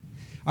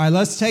All right,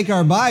 let's take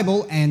our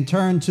Bible and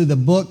turn to the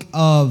book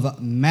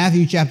of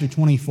Matthew chapter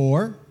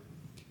 24.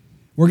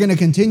 We're going to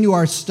continue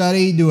our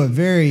study, do a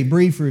very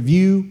brief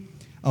review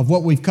of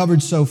what we've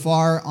covered so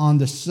far on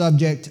the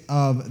subject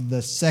of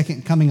the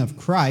second coming of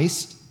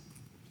Christ.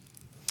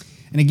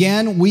 And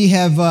again, we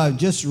have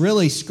just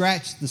really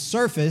scratched the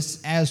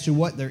surface as to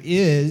what there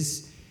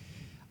is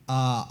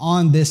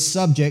on this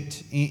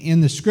subject in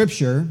the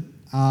Scripture.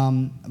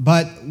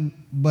 But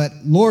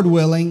Lord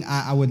willing,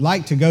 I would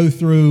like to go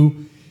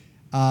through.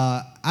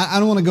 I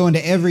don't want to go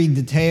into every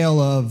detail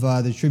of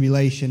the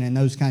tribulation and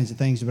those kinds of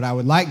things, but I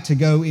would like to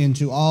go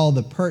into all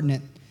the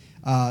pertinent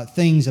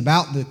things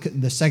about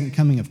the second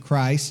coming of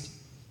Christ.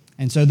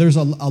 And so there's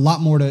a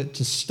lot more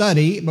to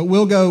study, but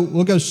we'll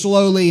go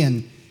slowly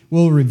and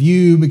we'll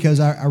review, because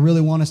I really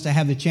want us to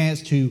have the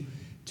chance to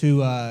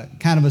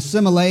kind of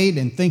assimilate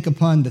and think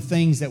upon the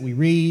things that we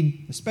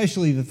read,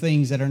 especially the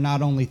things that are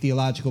not only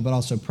theological but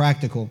also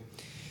practical.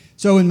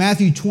 So in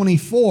Matthew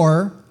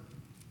 24,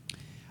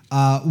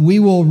 we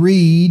will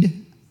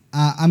read,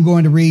 I'm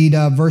going to read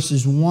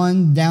verses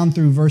 1 down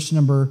through verse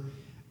number,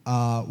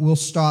 we'll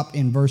stop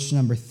in verse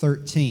number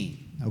 13.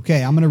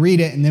 Okay, I'm going to read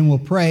it and then we'll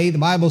pray. The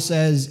Bible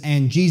says,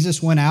 "And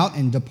Jesus went out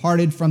and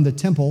departed from the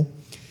temple,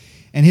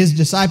 and his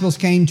disciples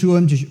came to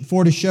him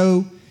to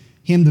show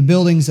him the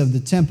buildings of the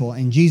temple.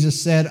 And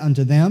Jesus said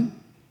unto them,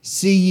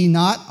 See ye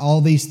not all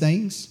these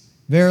things?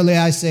 Verily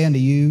I say unto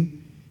you,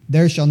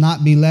 there shall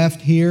not be left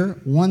here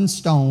one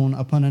stone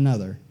upon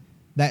another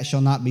that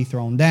shall not be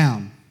thrown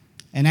down.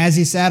 And as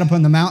he sat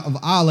upon the Mount of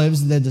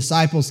Olives, the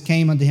disciples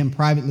came unto him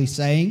privately,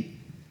 saying,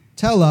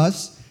 Tell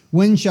us,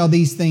 when shall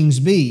these things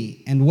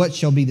be? And what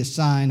shall be the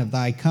sign of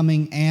thy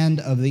coming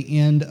and of the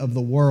end of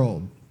the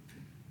world?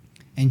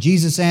 And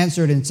Jesus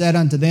answered and said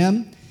unto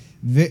them,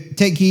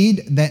 Take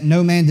heed that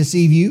no man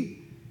deceive you.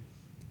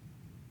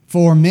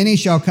 For many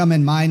shall come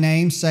in my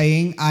name,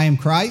 saying, I am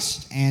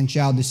Christ, and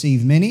shall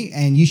deceive many.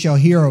 And ye shall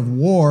hear of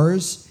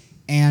wars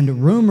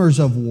and rumors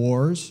of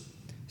wars.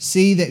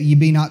 See that ye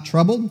be not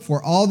troubled,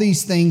 for all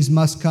these things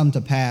must come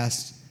to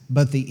pass,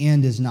 but the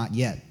end is not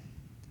yet.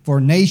 For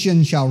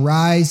nation shall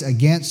rise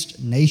against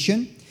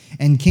nation,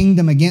 and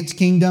kingdom against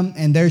kingdom,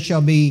 and there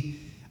shall be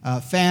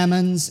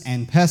famines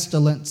and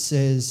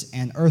pestilences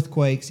and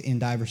earthquakes in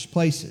divers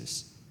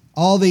places.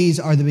 All these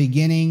are the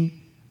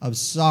beginning of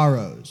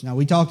sorrows." Now,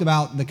 we talked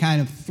about the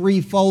kind of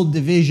threefold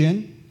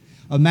division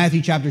of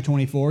Matthew chapter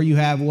 24. You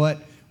have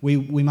what we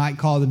might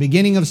call the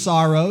beginning of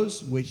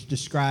sorrows, which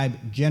describe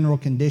general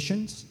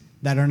conditions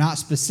that are not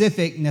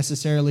specific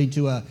necessarily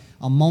to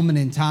a moment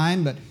in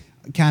time, but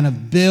kind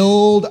of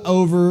build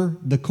over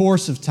the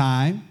course of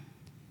time.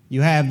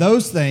 You have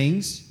those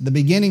things, the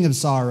beginning of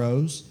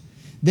sorrows.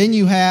 Then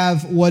you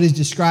have what is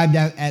described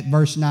at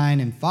verse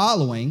 9 and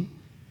following,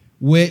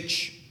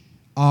 which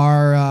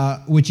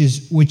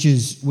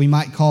is we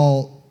might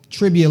call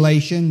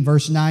tribulation.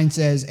 Verse 9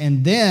 says,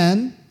 "And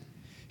then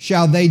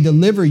shall they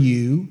deliver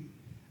you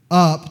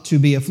up to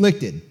be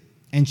afflicted,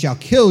 and shall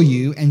kill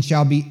you, and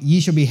ye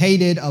shall be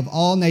hated of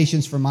all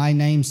nations for my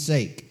name's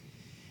sake.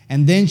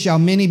 And then shall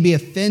many be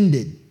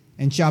offended,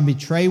 and shall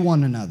betray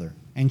one another,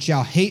 and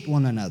shall hate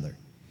one another.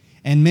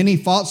 And many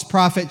false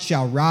prophets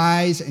shall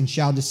rise, and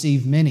shall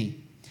deceive many.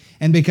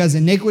 And because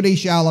iniquity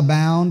shall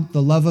abound,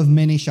 the love of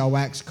many shall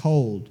wax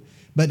cold.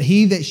 But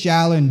he that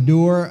shall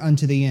endure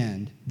unto the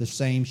end, the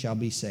same shall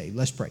be saved."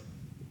 Let's pray.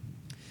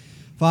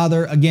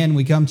 Father, again,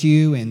 we come to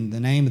you in the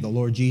name of the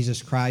Lord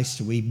Jesus Christ.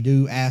 We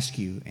do ask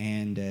you,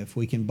 and if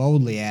we can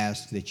boldly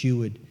ask, that you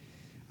would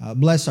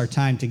bless our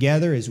time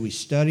together as we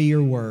study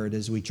your word,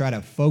 as we try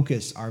to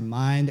focus our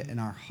mind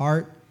and our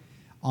heart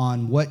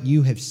on what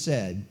you have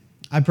said.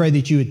 I pray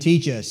that you would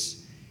teach us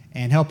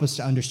and help us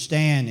to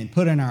understand and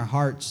put in our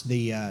hearts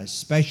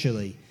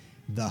especially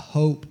the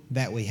hope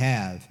that we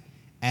have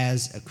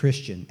as a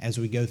Christian as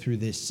we go through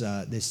this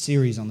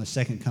series on the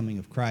second coming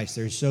of Christ.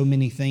 There's so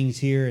many things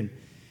here, and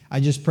I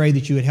just pray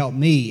that you would help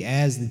me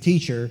as the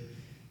teacher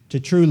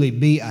to truly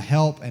be a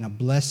help and a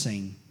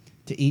blessing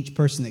to each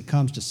person that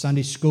comes to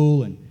Sunday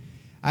school. And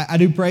I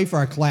do pray for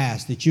our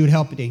class that you would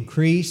help it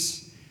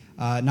increase,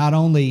 not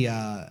only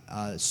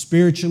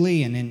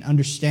spiritually and in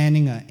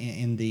understanding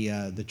in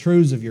the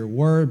truths of your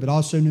word, but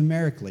also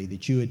numerically,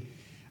 that you would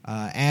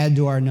add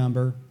to our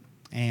number.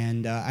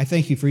 And I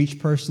thank you for each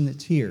person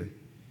that's here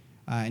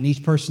and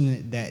each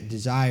person that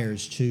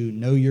desires to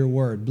know your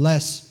word.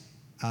 Bless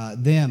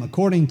them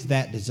according to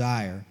that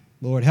desire.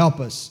 Lord, help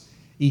us,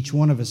 each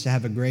one of us, to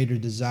have a greater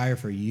desire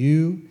for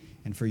you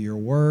and for your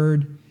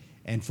word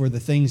and for the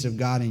things of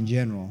God in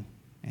general.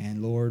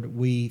 And Lord,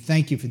 we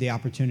thank you for the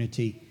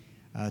opportunity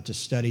to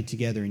study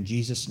together in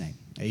Jesus' name.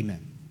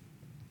 Amen.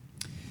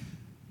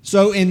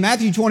 So in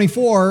Matthew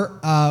 24,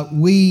 at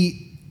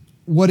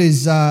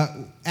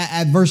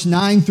verse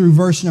 9 through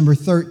verse number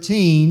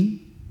 13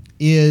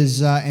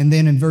 is, and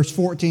then in verse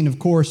 14, of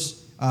course,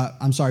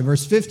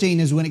 verse 15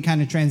 is when it kind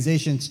of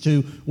transitions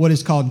to what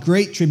is called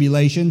Great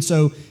Tribulation.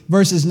 So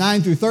verses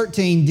 9 through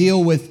 13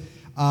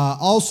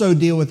 also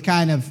deal with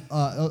kind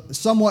of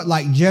somewhat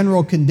like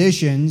general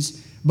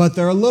conditions, but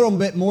they're a little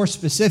bit more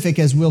specific,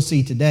 as we'll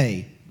see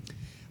today.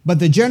 But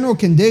the general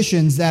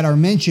conditions that are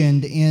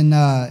mentioned in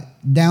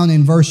down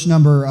in verse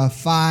number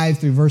 5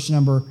 through verse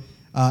number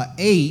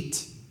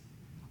 8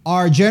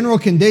 are general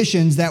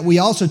conditions that we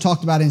also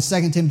talked about in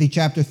 2 Timothy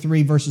chapter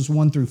 3, verses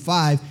 1 through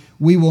 5.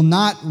 We will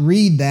not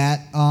read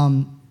that,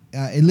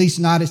 at least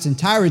not its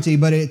entirety,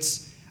 but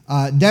it's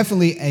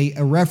definitely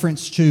a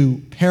reference to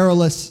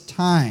perilous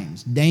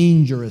times,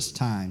 dangerous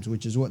times,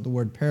 which is what the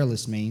word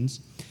perilous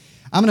means.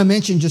 I'm going to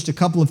mention just a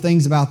couple of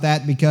things about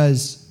that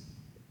because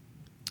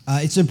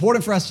it's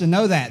important for us to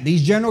know that.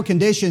 These general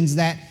conditions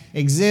that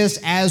exist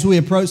as we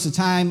approach the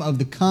time of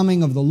the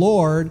coming of the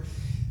Lord,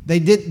 they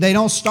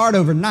don't start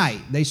overnight.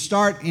 They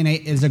start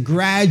as a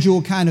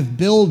gradual kind of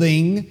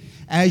building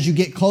as you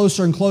get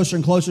closer and closer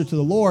and closer to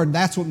the Lord.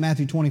 That's what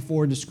Matthew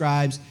 24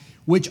 describes,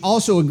 which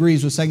also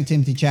agrees with 2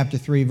 Timothy chapter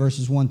 3,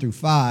 verses 1 through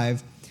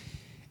 5.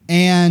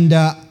 And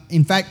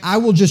in fact, I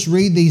will just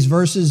read these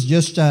verses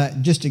just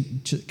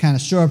to kind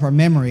of stir up our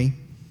memory.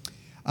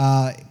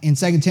 In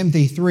 2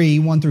 Timothy 3,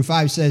 1 through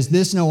 5 says,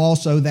 "This know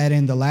also that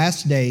in the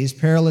last days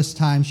perilous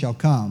times shall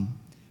come.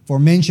 For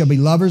men shall be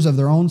lovers of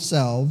their own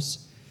selves,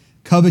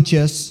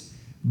 covetous,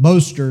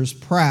 boasters,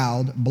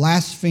 proud,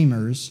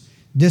 blasphemers,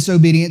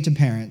 disobedient to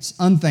parents,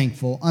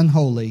 unthankful,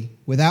 unholy,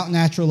 without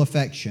natural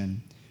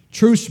affection,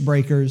 truce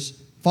breakers,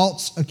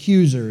 false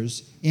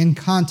accusers,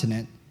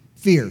 incontinent,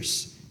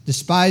 fierce,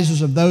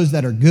 despisers of those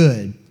that are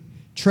good,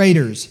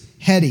 traitors,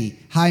 heady,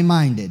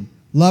 high-minded,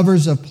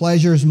 lovers of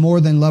pleasures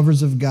more than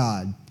lovers of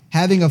God,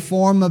 having a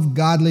form of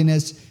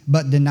godliness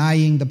but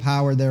denying the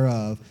power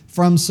thereof.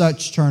 From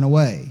such turn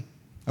away."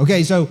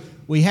 Okay, so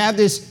we have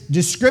this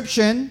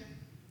description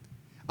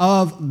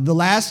of the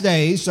last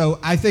days. So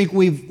I think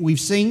we've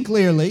seen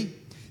clearly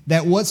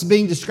that what's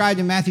being described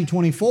in Matthew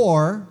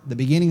 24, the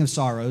beginning of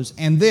sorrows,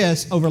 and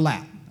this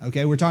overlap.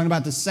 Okay, we're talking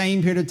about the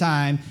same period of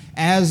time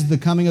as the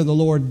coming of the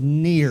Lord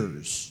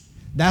nears.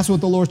 That's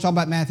what the Lord's talking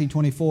about in Matthew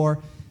 24.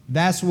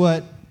 That's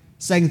what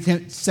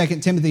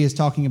 2 Timothy is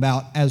talking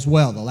about as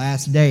well, the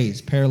last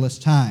days, perilous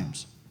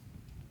times.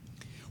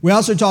 We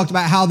also talked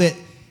about how that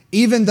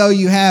even though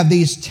you have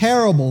these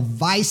terrible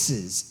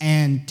vices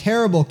and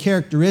terrible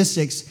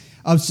characteristics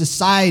of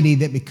society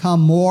that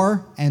become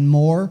more and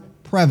more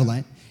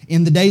prevalent,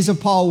 in the days of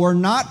Paul were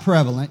not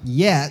prevalent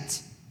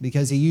yet,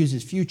 because he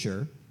uses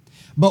future,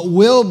 but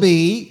will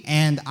be,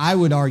 and I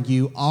would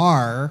argue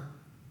are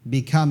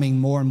becoming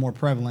more and more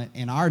prevalent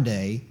in our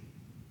day.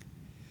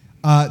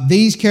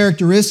 These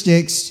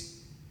characteristics,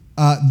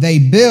 they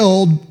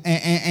build,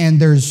 and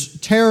there's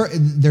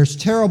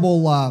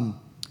terrible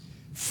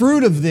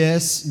fruit of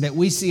this that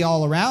we see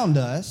all around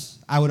us,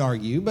 I would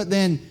argue,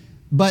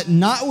 but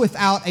not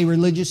without a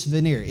religious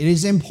veneer. It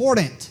is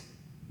important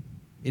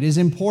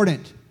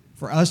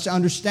for us to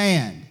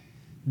understand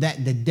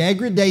that the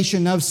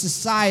degradation of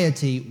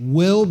society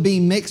will be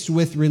mixed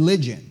with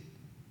religion.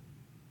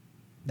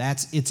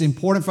 It's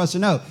important for us to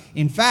know.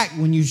 In fact,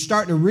 when you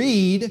start to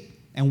read,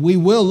 and we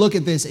will look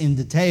at this in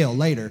detail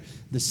later,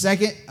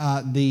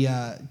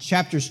 the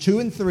chapters 2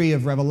 and 3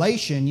 of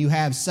Revelation, you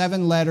have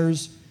 7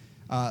 letters,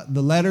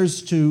 the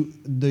letters to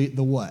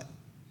the what?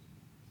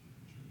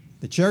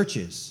 The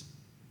churches.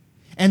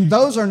 And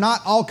those are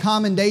not all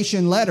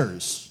commendation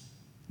letters.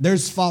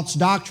 There's false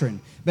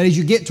doctrine. But as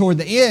you get toward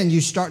the end, you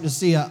start to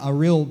see a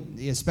real,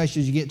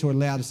 especially as you get toward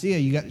Laodicea,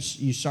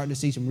 you start to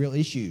see some real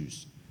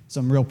issues,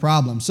 some real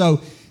problems.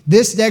 So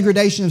this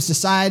degradation of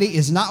society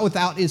is not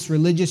without its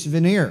religious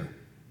veneer.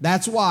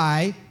 That's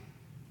why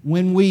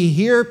when we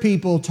hear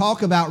people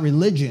talk about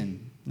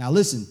religion, now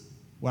listen,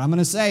 what I'm going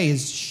to say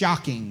is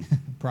shocking,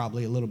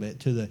 probably a little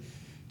bit,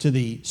 to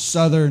the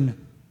Southern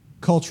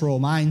cultural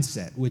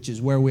mindset, which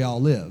is where we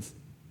all live.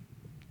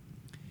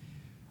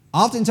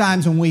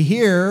 Oftentimes when we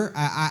hear,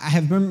 I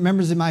have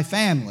members in my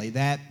family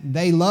that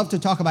they love to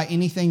talk about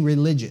anything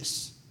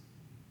religious.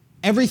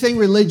 Everything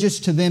religious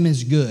to them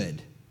is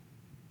good.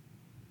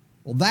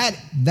 Well,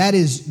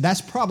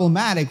 that's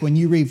problematic when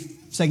you read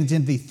 2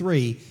 Timothy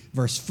 3,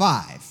 verse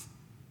 5.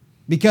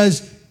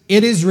 Because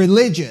it is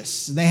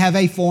religious. They have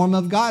a form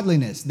of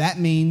godliness. That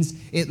means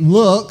it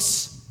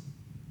looks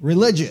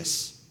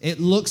religious. It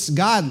looks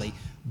godly.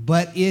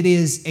 But it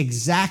is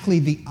exactly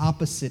the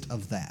opposite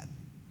of that.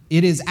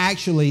 It is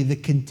actually the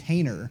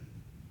container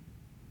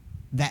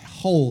that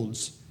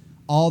holds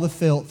all the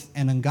filth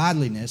and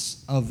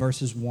ungodliness of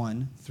verses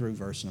 1 through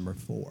verse number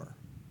 4.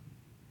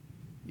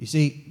 You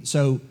see,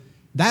 so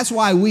that's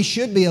why we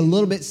should be a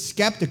little bit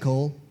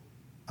skeptical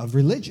of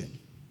religion.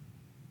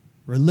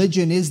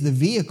 Religion is the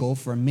vehicle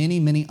for many,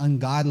 many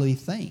ungodly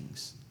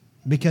things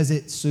because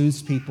it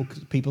soothes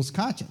people's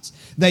conscience.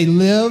 They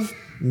live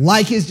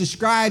like is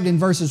described in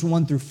verses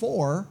 1 through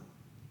 4,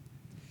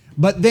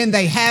 but then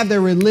they have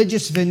their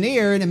religious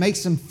veneer and it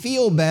makes them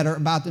feel better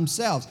about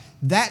themselves.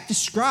 That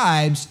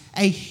describes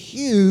a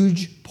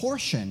huge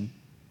portion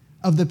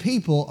of the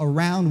people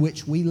around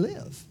which we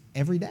live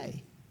every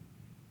day.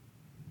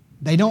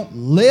 They don't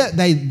live,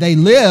 they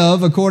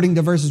live according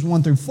to verses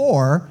 1 through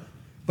 4,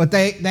 but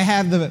they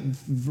have the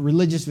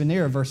religious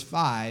veneer of verse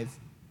 5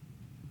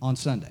 on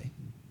Sunday.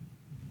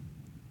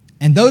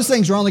 And those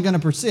things are only going to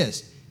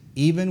persist.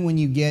 even when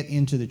you get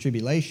into the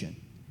tribulation,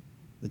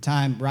 the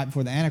time right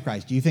before the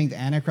Antichrist, do you think the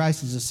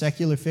Antichrist is a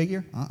secular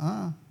figure?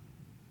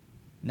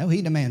 No,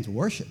 he demands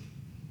worship,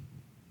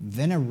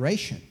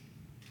 veneration.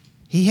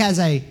 He has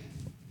a,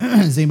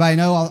 does anybody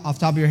know off the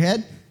top of your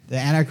head? The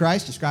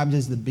Antichrist, described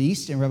as the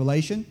beast in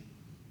Revelation,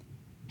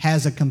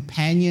 has a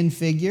companion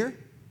figure,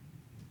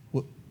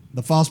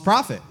 the false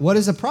prophet. What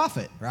is a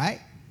prophet, right?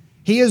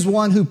 He is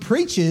one who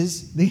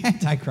preaches the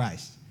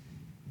Antichrist.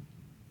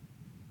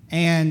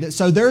 And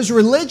so there's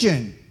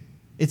religion.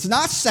 It's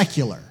not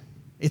secular.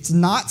 It's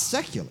not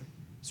secular.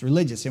 It's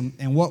religious.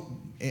 And what,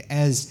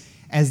 as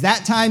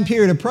that time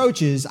period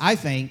approaches, I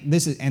think,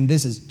 this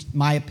is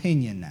my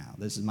opinion now.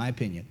 This is my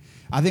opinion.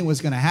 I think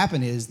what's going to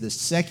happen is the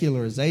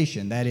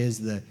secularization, that is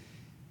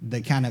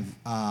the kind of,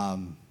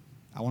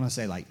 I want to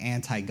say like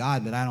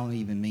anti-God, but I don't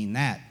even mean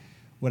that.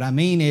 What I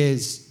mean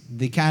is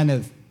the kind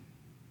of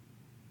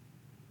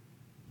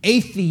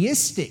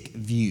atheistic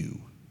view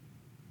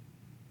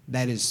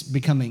that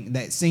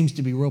seems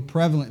to be real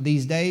prevalent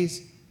these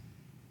days.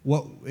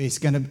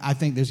 I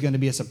think there's going to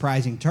be a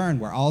surprising turn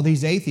where all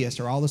these atheists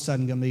are all of a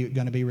sudden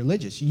going to be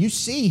religious. You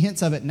see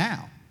hints of it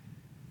now.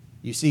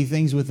 You see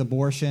things with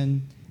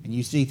abortion, and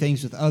you see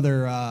things with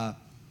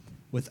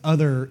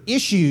other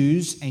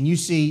issues, and you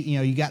see,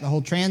 you got the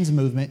whole trans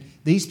movement.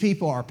 These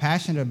people are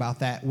passionate about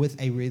that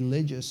with a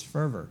religious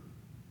fervor.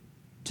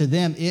 To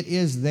them, it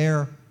is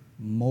their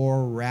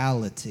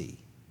morality.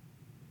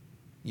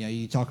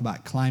 You talk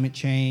about climate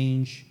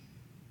change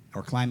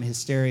or climate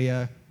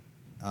hysteria,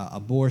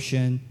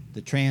 abortion,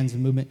 the trans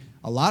movement.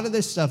 A lot of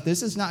this stuff,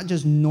 this is not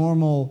just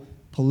normal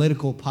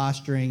political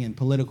posturing and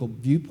political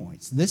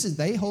viewpoints.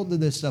 They hold to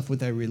this stuff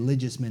with a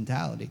religious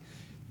mentality.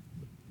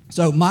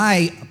 So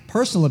my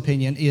personal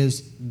opinion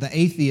is the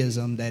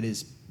atheism that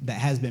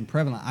has been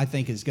prevalent, I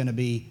think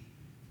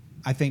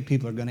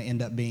people are going to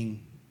end up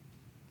being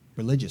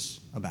religious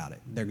about it.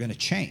 They're going to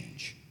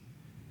change.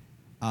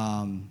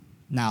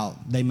 Now,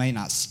 they may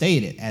not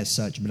state it as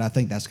such, but I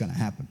think that's going to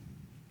happen.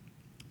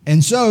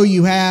 And so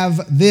you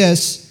have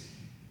this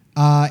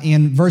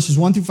in verses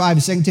 1 through 5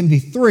 of 2 Timothy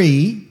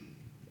 3.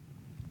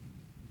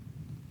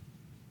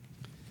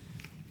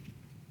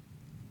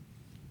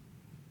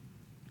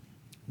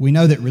 We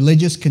know that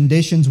religious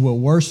conditions will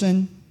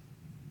worsen.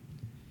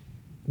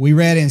 We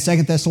read in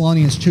 2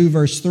 Thessalonians 2,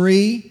 verse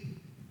 3,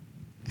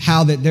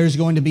 how that there's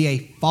going to be a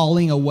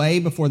falling away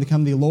before the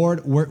coming of the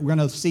Lord. We're going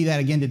to see that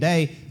again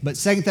today. But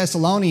 2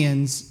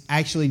 Thessalonians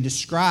actually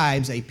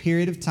describes a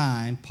period of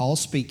time, Paul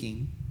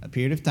speaking, a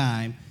period of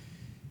time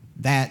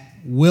that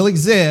will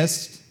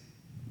exist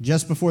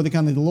just before the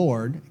coming of the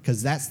Lord,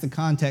 because that's the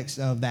context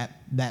of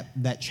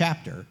that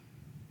chapter.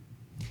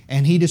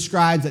 And he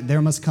describes that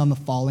there must come a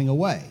falling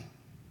away.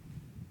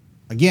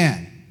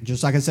 Again,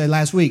 just like I said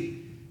last week,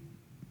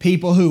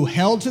 people who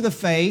held to the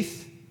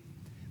faith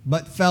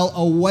but fell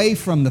away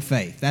from the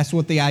faith. That's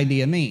what the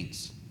idea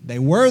means. They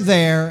were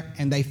there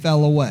and they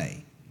fell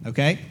away.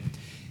 Okay?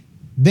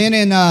 Then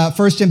in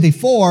 1 Timothy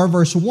 4,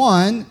 verse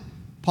 1,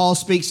 Paul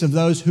speaks of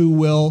those who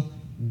will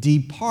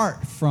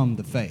depart from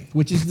the faith,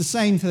 which is the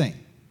same thing.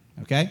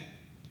 Okay?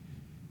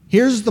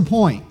 Here's the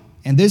point,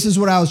 and this is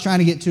what I was trying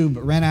to get to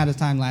but ran out of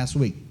time last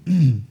week.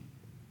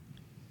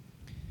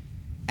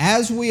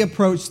 As we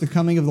approach the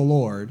coming of the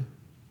Lord,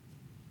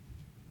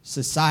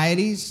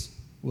 societies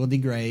will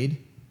degrade,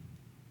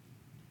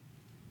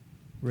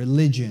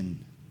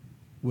 religion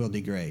will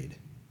degrade.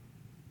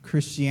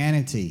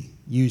 Christianity,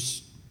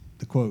 used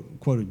the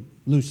quoted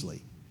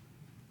loosely,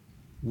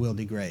 will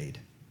degrade.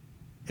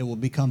 It will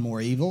become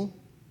more evil.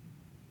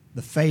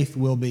 The faith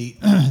will be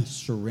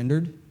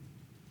surrendered.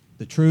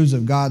 The truths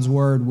of God's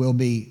word will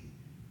be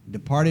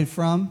departed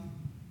from.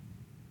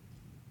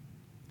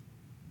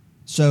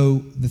 So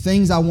the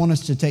things I want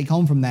us to take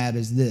home from that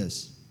is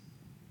this.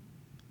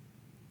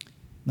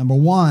 Number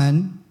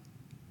one,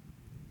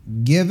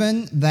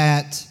 given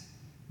that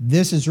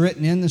this is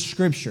written in the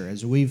Scripture,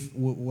 as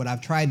what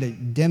I've tried to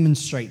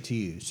demonstrate to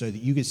you so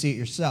that you can see it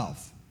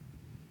yourself,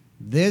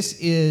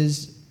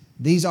 these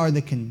are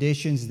the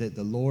conditions that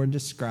the Lord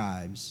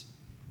describes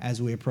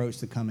as we approach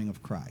the coming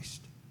of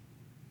Christ.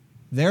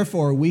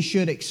 Therefore, we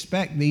should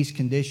expect these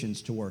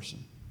conditions to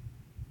worsen.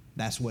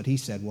 That's what he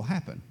said will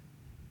happen,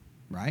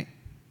 right?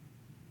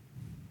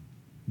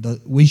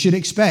 We should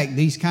expect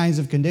these kinds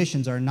of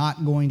conditions are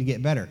not going to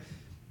get better.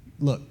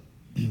 Look,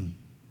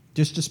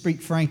 just to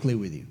speak frankly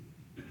with you,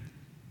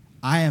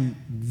 I am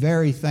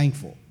very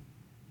thankful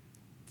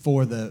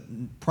for the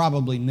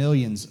probably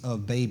millions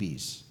of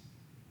babies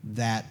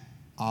that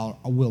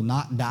will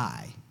not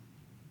die,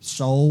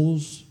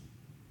 souls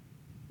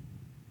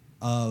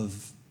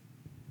of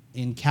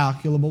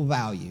incalculable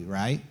value,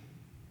 right?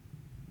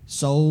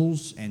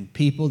 Souls and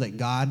people that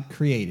God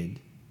created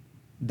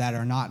that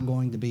are not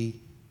going to be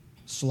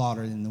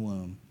slaughtered in the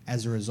womb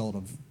as a result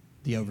of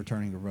the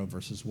overturning of Roe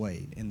versus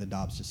Wade in the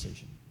Dobbs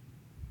decision.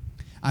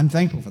 I'm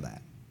thankful for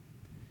that.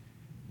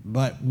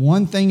 But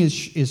one thing is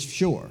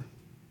sure.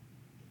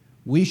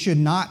 We should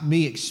not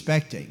be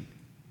expecting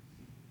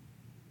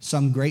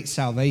some great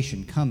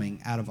salvation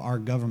coming out of our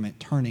government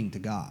turning to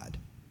God.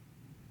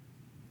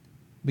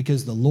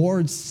 Because the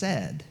Lord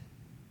said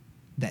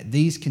that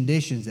these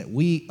conditions that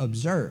we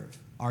observe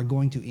are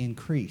going to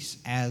increase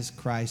as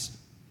Christ's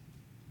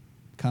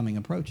coming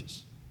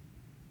approaches.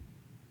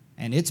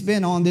 And it's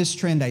been on this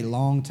trend a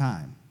long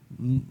time,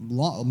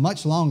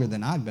 much longer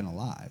than I've been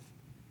alive.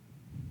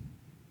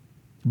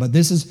 But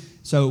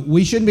so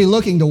we shouldn't be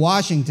looking to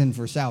Washington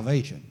for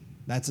salvation.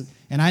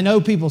 And I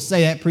know people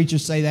say that,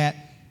 preachers say that.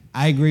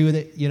 I agree with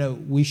it.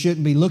 We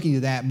shouldn't be looking to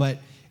that, but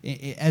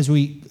as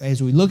we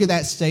look at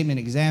that statement,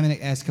 examine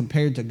it as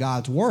compared to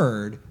God's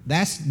word,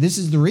 this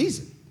is the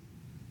reason.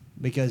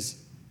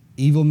 Because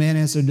evil men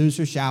and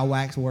seducers shall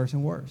wax worse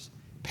and worse.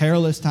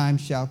 Perilous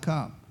times shall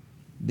come.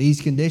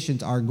 These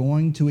conditions are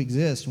going to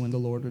exist when the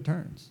Lord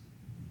returns.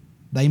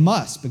 They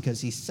must,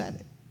 because He said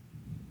it.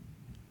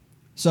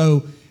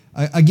 So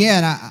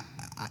again,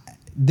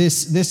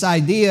 this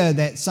idea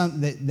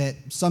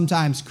that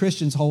sometimes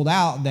Christians hold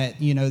out, that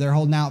they're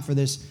holding out for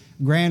this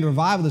grand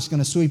revival that's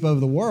going to sweep over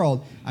the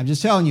world. I'm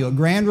just telling you, a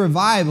grand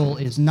revival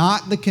is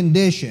not the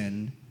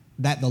condition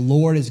that the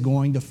Lord is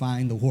going to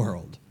find the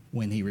world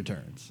when He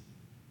returns.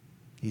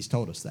 He's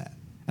told us that.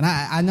 And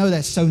I know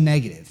that's so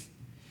negative.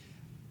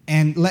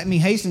 And let me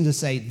hasten to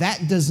say,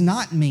 that does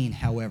not mean,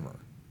 however,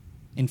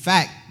 in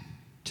fact,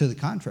 to the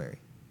contrary.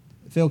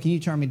 Phil, can you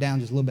turn me down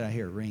just a little bit? I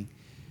hear a ring.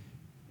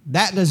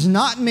 That does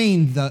not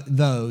mean,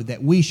 though,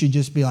 that we should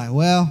just be like,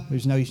 well,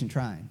 there's no use in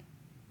trying.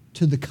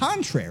 To the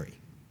contrary,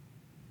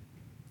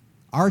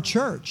 our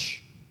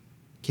church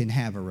can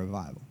have a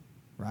revival,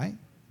 right?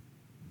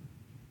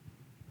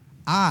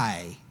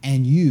 I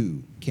and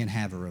you can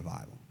have a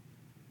revival.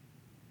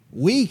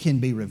 We can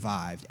be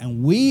revived,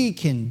 and we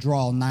can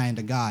draw nigh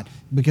unto God,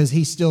 because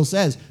He still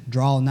says,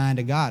 draw nigh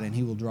unto God, and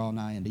He will draw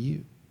nigh unto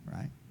you,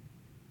 right?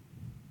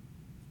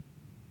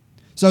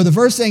 So the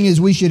first thing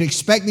is we should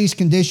expect these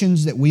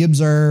conditions that we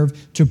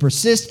observe to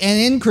persist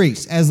and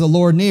increase as the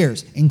Lord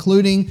nears,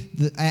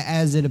 including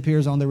as it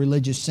appears on the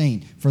religious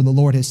scene, for the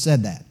Lord has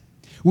said that.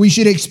 We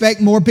should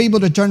expect more people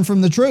to turn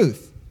from the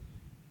truth.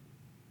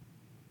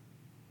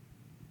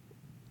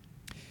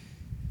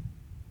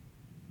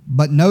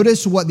 But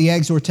notice what the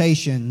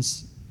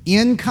exhortations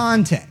in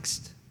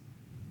context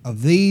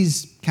of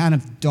these kind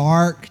of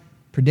dark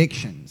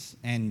predictions,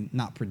 and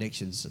not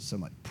predictions so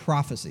much,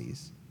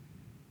 prophecies.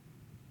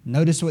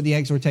 Notice what the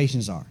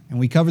exhortations are. And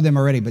we covered them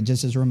already, but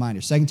just as a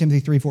reminder, 2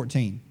 Timothy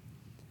 3:14.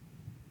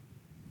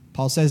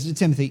 Paul says to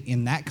Timothy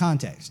in that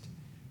context,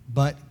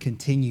 but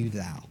continue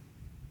thou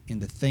in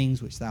the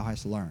things which thou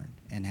hast learned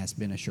and hast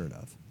been assured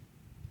of.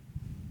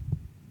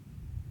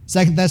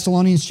 2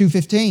 Thessalonians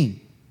 2:15.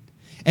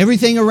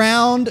 Everything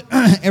around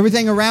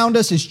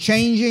us is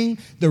changing.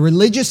 The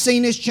religious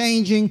scene is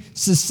changing.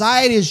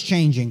 Society is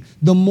changing.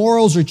 The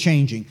morals are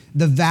changing.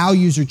 The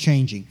values are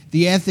changing.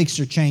 The ethics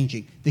are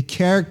changing. The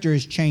character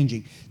is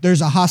changing.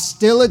 There's a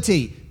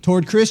hostility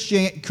toward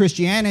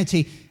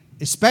Christianity,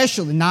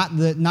 especially not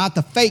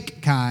the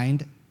fake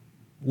kind,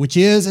 which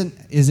is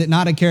it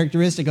not a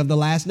characteristic of the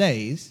last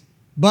days,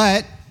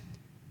 but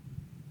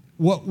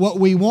what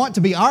we want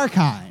to be our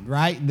kind,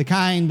 right? The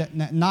kind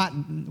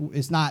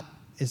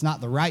it's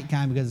not the right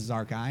kind because it's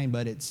our kind,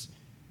 but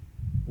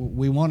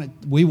we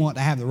want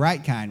to have the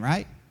right kind,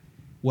 right?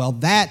 Well,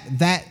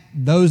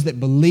 those that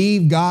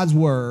believe God's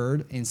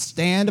word and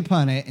stand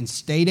upon it and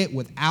state it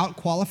without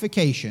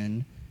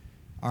qualification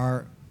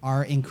are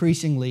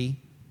increasingly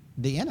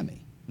the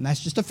enemy. And that's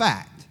just a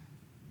fact.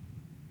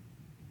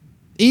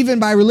 Even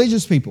by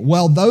religious people.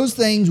 Well, those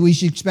things we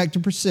should expect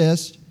to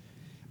persist,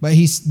 but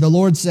the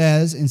Lord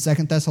says in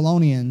 2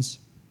 Thessalonians,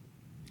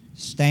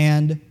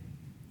 stand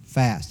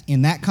fast.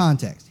 In that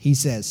context, He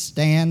says,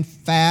 stand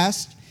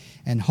fast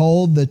and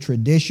hold the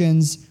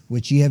traditions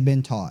which ye have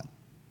been taught.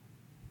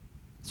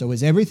 So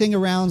as everything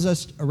around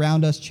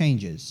us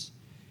changes,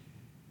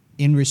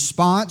 in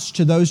response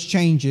to those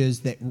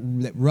changes that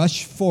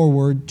rush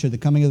forward to the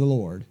coming of the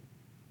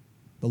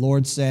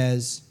Lord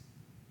says,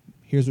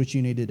 here's what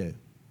you need to do.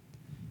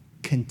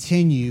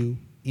 Continue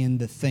in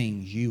the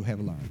things you have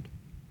learned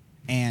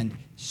and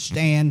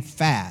stand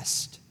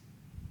fast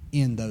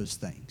in those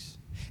things.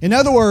 In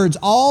other words,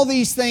 all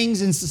these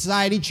things in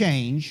society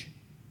change.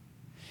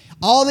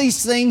 All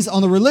these things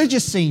on the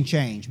religious scene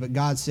change. But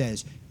God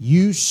says,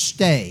 you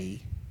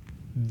stay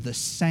the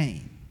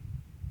same.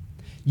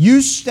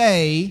 You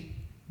stay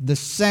the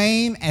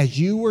same as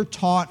you were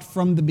taught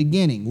from the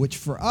beginning, which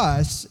for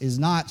us is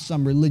not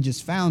some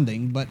religious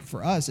founding, but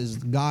for us is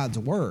God's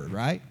word,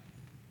 right?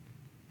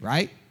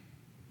 Right?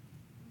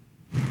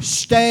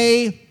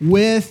 Stay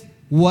with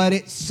what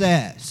it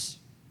says,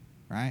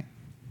 right?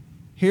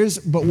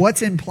 But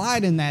what's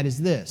implied in that is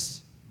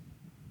this.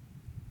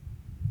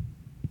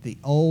 The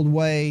old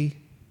way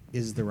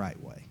is the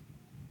right way.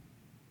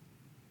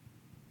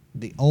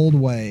 The old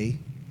way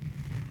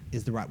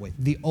is the right way.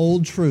 The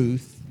old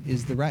truth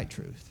is the right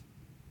truth.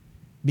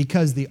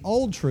 Because the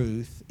old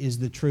truth is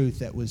the truth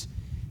that was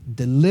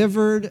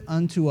delivered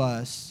unto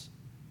us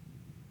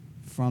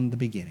from the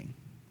beginning,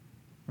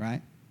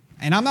 right?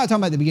 And I'm not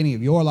talking about the beginning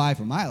of your life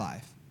or my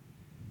life,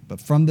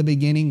 but from the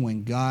beginning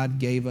when God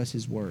gave us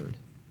His word.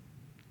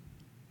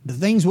 The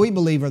things we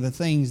believe are the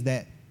things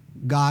that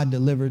God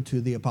delivered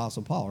to the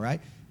Apostle Paul,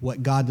 right?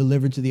 What God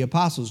delivered to the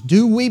apostles.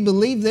 Do we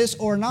believe this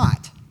or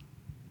not?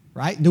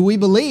 Right? Do we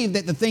believe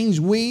that the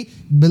things we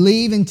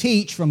believe and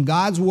teach from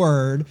God's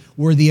Word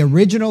were the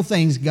original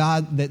things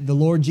that the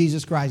Lord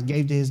Jesus Christ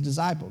gave to His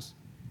disciples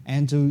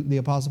and to the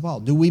Apostle Paul?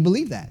 Do we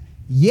believe that?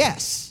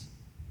 Yes.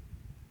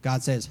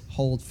 God says,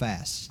 hold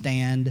fast,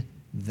 stand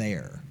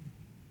there.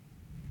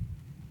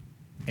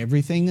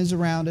 Everything is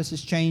around us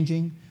is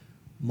changing.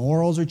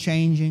 Morals are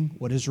changing.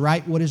 What is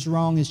right, what is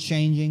wrong is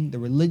changing. The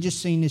religious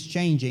scene is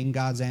changing.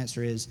 God's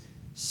answer is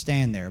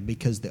stand there,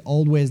 because the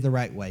old way is the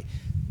right way.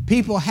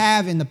 People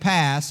have in the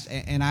past,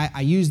 and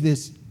I use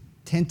this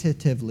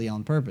tentatively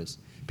on purpose,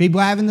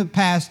 people have in the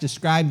past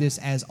described this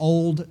as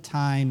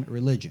old-time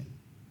religion.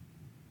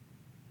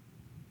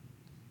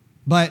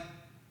 But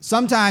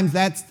sometimes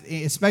that's,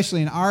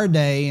 especially in our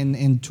day,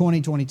 in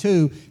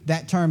 2022,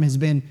 that term has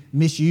been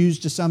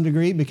misused to some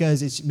degree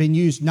because it's been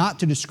used not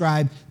to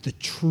describe the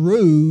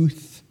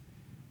truth,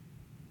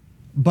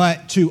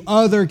 but to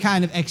other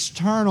kind of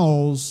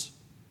externals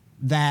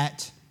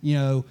that,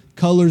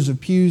 colors of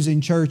pews in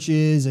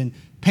churches and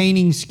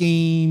painting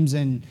schemes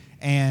and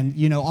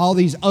all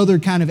these other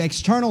kind of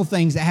external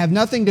things that have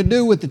nothing to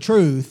do with the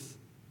truth.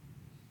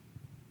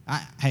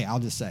 I'll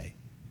just say,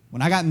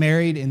 when I got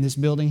married in this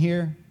building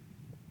here,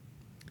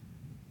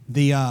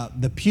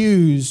 the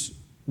pews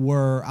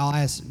were, I'll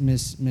ask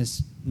Miss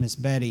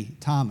Betty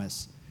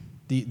Thomas,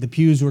 the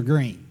pews were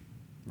green,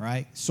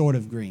 right? Sort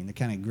of green, the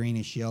kind of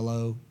greenish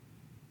yellow,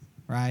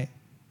 right?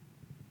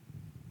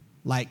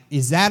 Like,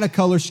 is that a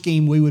color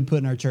scheme we would put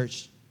in our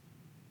church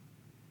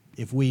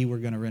if we were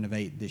going to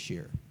renovate this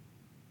year?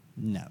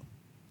 No.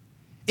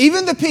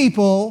 Even the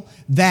people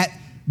that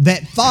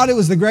thought it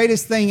was the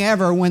greatest thing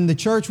ever when the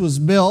church was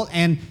built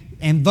and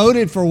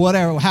voted for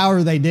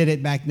however they did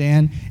it back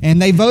then,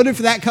 and they voted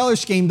for that color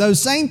scheme,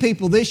 those same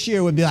people this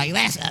year would be like,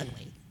 that's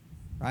ugly,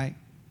 right?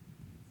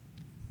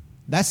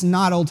 That's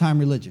not old-time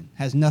religion.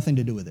 Has nothing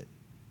to do with it.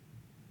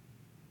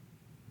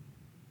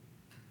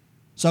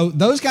 So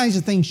those kinds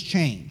of things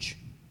change.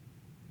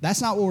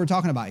 That's not what we're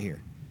talking about here.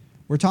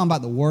 We're talking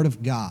about the Word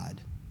of God.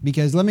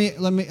 Because let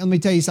me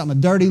tell you something, a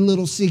dirty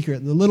little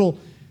secret.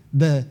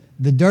 The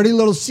dirty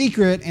little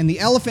secret and the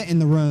elephant in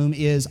the room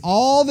is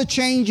all the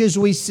changes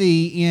we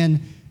see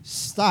in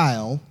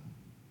style,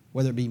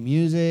 whether it be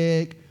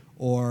music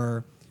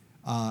or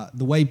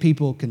the way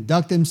people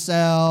conduct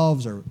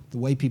themselves or the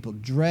way people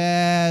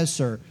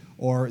dress or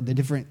the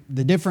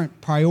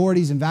different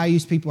priorities and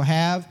values people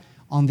have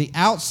on the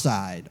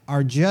outside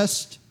are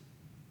just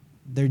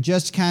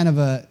kind of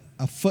a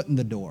foot in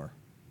the door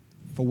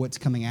for what's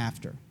coming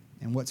after.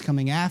 And what's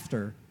coming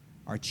after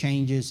are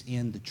changes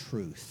in the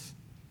truth.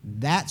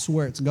 That's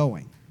where it's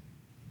going.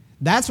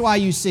 That's why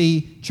you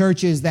see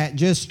churches that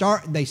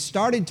they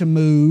started to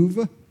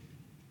move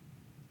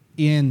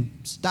in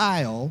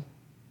style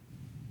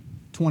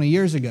 20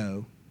 years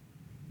ago,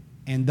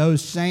 and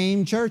those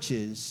same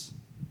churches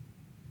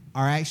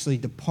are actually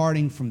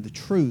departing from the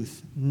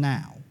truth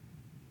now.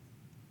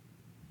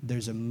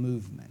 There's a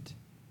movement.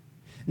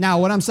 Now,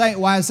 why I'm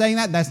saying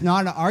that, that's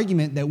not an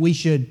argument that we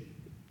should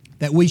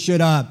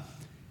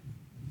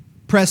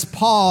press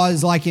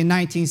pause like in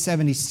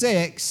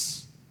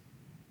 1976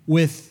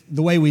 with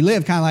the way we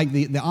live, kind of like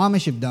the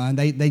Amish have done.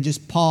 They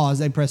just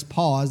paused, they pressed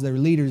pause. Their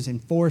leaders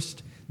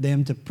enforced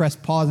them to press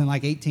pause in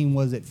like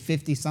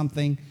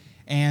 50-something,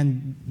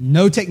 and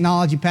no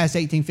technology past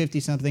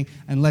 1850-something,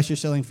 unless you're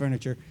selling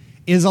furniture,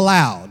 is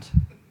allowed.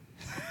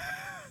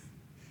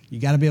 You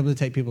got to be able to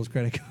take people's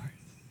credit cards.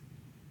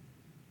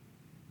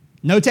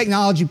 No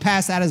technology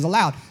past that is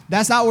allowed.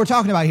 That's not what we're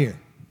talking about here.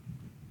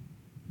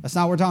 That's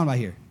not what we're talking about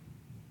here.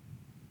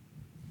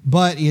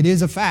 But it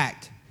is a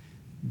fact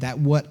that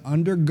what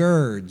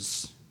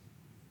undergirds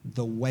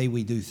the way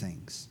we do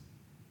things,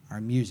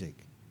 our music,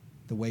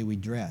 the way we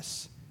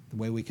dress, the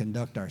way we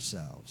conduct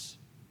ourselves,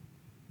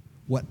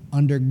 what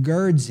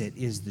undergirds it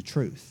is the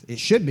truth. It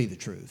should be the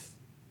truth.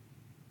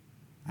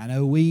 I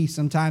know we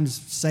sometimes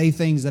say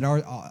things that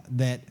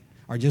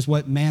are just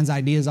what man's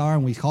ideas are,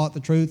 and we call it the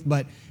truth,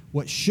 but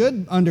what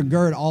should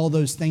undergird all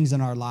those things in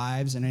our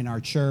lives and in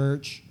our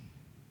church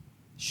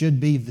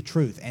should be the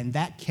truth, and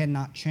that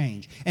cannot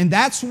change. And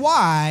that's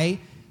why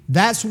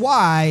that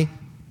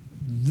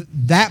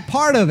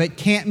part of it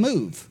can't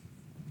move,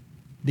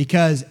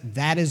 because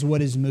that is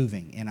what is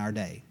moving in our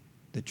day.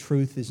 The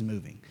truth is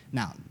moving.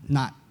 Now,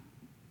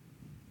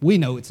 we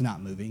know it's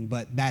not moving,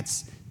 but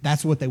that's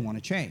what they want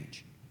to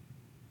change.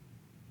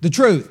 The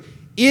truth.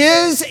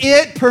 Is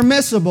it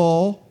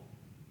permissible?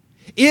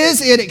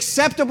 Is it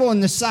acceptable in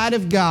the sight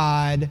of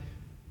God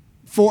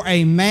for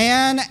a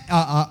man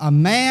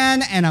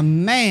and a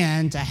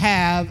man to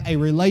have a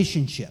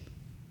relationship?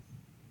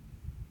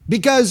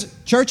 Because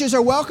churches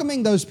are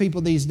welcoming those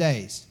people these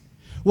days.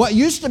 What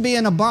used to be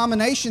an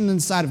abomination in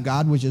the sight of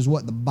God, which is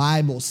what the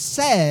Bible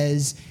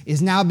says,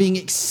 is now being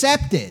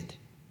accepted.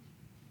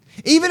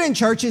 Even in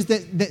churches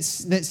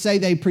that say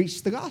they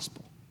preach the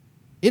gospel.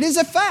 It is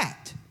a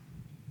fact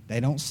They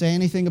don't say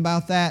anything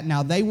about that.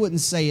 Now, they wouldn't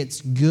say it's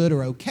good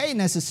or okay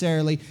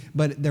necessarily,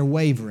 but they're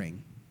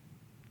wavering.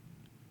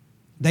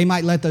 They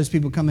might let those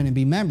people come in and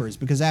be members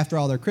because, after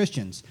all, they're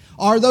Christians.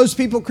 Are those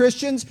people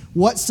Christians?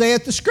 What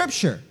saith the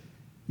Scripture?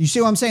 You see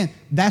what I'm saying?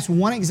 That's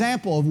one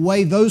example of the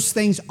way those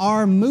things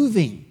are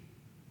moving.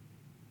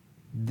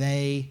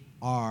 They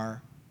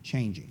are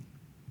changing.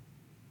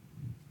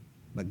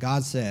 But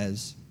God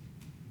says,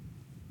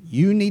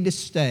 you need to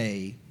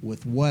stay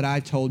with what I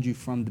told you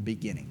from the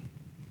beginning.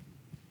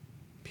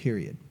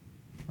 Period.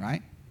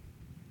 Right?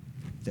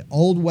 The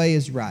old way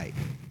is right.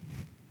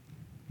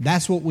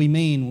 That's what we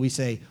mean when we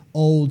say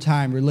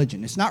old-time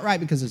religion. It's not right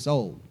because it's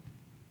old.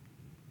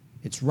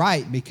 It's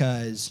right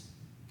because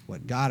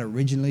what God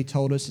originally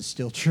told us is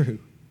still true,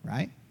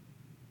 right?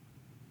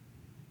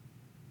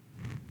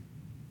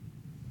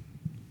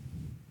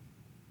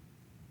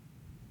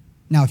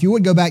 Now, if you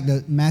would go back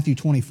to Matthew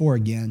 24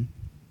 again.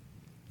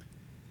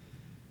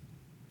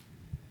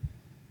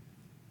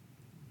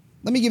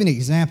 Let me give you an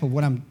example of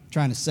what I'm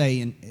trying to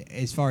say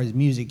as far as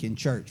music in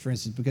church, for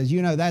instance, because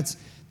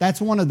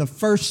that's one of the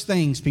first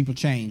things people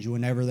change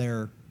whenever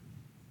they're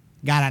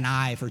got an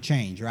eye for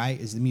change, right,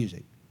 is the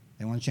music.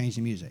 They want to change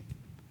the music.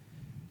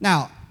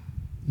 Now,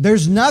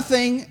 there's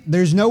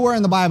nowhere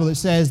in the Bible that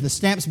says the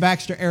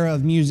Stamps-Baxter era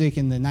of music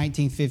in the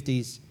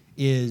 1950s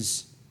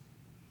is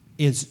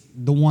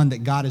the one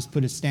that God has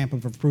put a stamp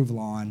of approval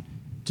on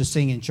to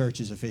sing in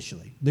churches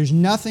officially. There's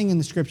nothing in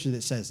the Scripture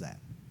that says that,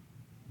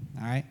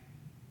 all right?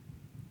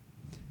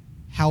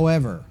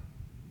 However,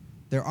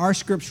 there are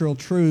scriptural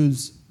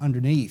truths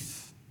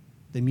underneath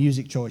the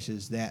music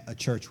choices that a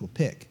church will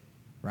pick,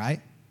 right?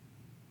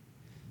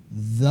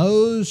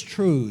 Those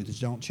truths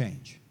don't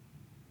change.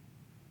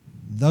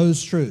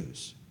 Those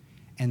truths.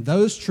 And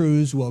those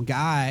truths will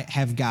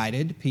have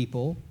guided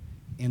people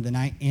in the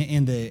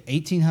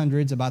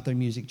 1800s about their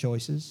music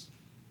choices.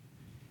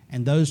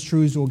 And those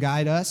truths will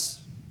guide us,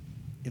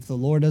 if the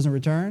Lord doesn't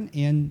return,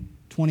 in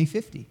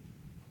 2050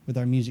 with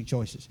our music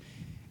choices.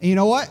 And you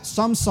know what?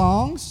 Some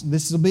songs,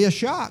 this will be a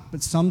shock,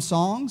 but some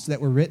songs that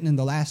were written in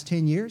the last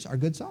 10 years are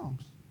good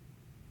songs.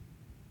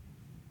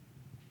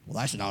 Well,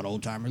 that's not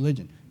old-time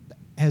religion.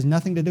 It has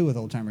nothing to do with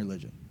old-time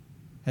religion.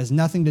 It has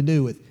nothing to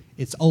do with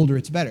it's older,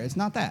 it's better. It's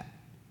not that.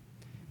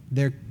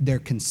 They're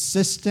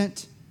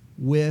consistent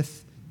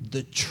with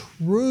the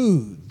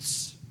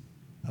truths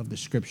of the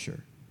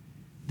Scripture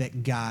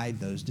that guide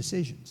those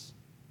decisions.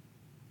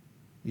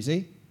 You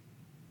see?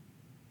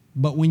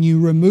 But when you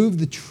remove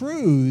the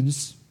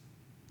truths,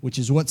 which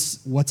is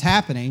what's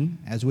happening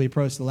as we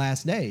approach the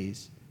last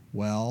days,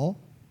 well,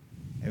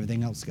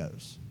 everything else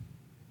goes,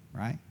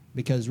 right?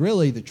 Because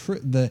really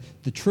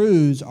the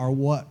truths are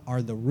what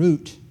are the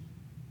root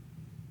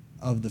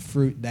of the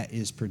fruit that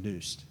is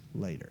produced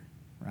later,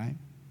 right?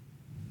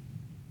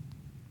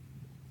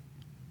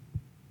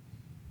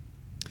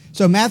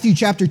 So Matthew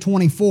chapter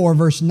 24,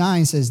 verse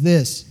 9 says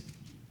this.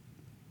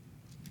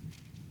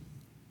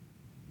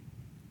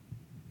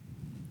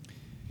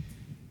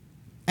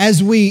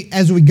 As we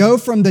go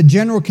from the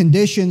general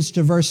conditions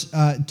to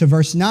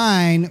verse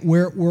 9,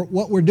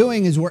 what we're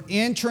doing is we're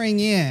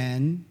entering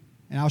in,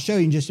 and I'll show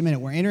you in just a minute,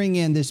 we're entering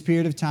in this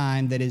period of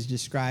time that is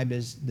described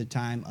as the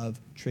time of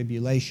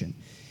tribulation.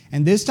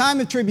 And this time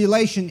of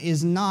tribulation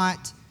is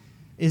not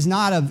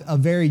a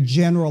very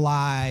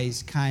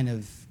generalized kind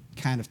of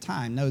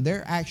time. No, there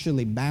are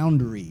actually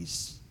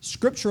boundaries,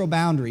 scriptural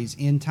boundaries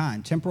in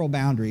time, temporal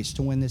boundaries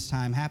to when this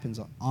time happens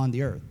on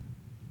the earth.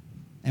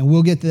 And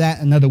we'll get to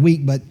that another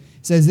week, but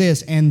it says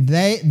this, and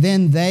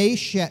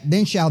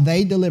then shall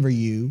they deliver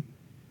you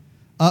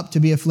up to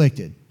be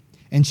afflicted,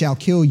 and shall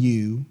kill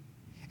you,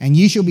 and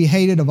ye shall be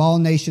hated of all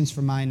nations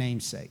for my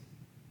name's sake.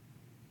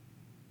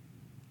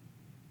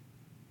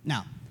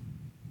 Now,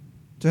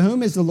 to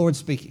whom is the Lord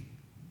speaking?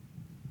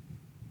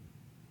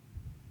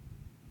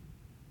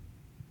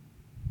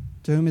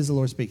 To whom is the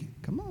Lord speaking?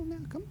 Come on now,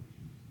 come on.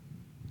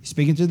 He's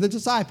speaking to the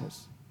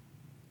disciples.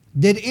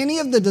 Did any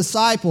of the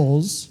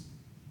disciples,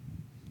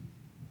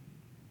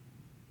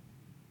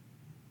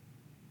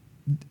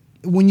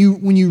 when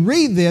you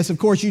read this, of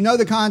course, you know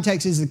the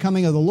context is the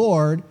coming of the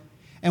Lord,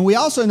 and we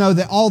also know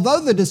that although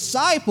the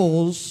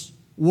disciples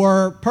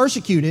were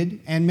persecuted,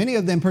 and many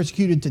of them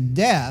persecuted to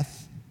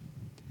death,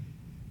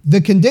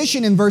 the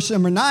condition in verse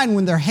number 9,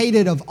 when they're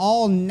hated of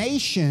all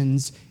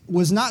nations,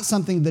 was not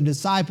something the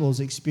disciples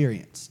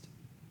experienced.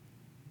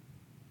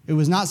 It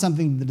was not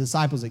something the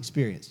disciples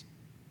experienced.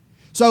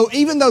 So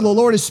even though the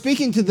Lord is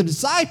speaking to the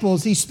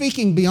disciples, He's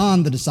speaking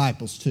beyond the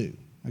disciples too.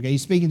 Okay,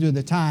 He's speaking to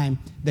the time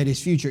that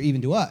is future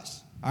even to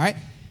us. All right?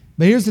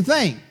 But here's the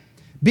thing.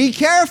 Be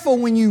careful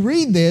when you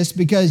read this,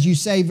 because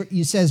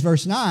it says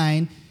verse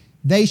 9,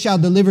 they shall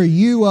deliver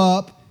you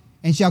up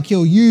and shall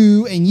kill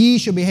you, and ye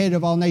shall be hated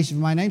of all nations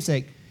for my name's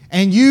sake.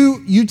 And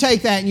you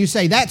take that and you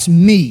say, that's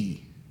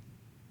me.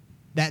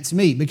 That's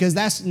me. Because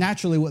that's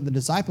naturally what the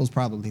disciples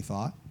probably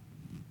thought.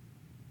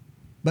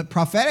 But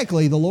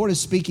prophetically, the Lord is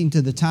speaking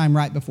to the time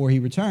right before He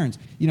returns.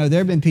 You know, there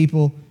have been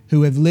people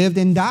who have lived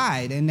and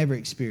died and never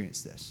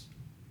experienced this.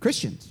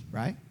 Christians,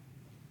 right?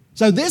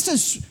 So this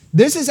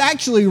is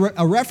actually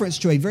a reference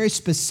to a very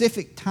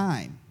specific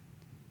time.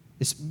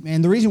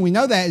 And the reason we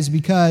know that is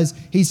because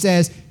he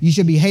says, you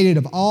should be hated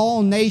of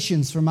all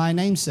nations for my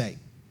name's sake.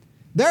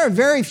 There are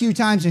very few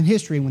times in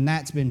history when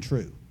that's been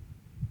true.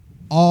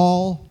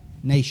 All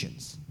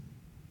nations.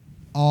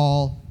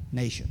 All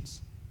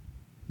nations.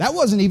 That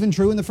wasn't even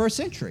true in the first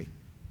century.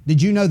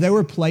 Did you know there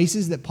were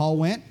places that Paul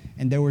went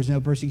and there was no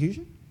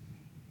persecution?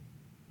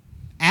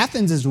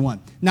 Athens is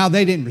one. Now,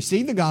 they didn't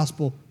receive the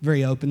gospel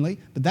very openly,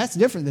 but that's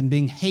different than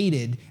being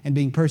hated and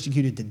being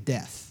persecuted to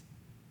death.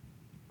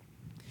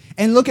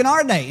 And look in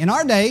our day. In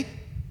our day,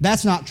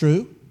 that's not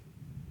true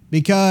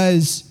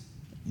because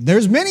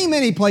there's many,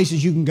 many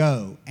places you can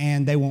go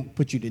and they won't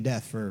put you to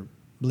death for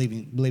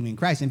believing in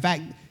Christ. In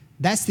fact,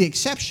 that's the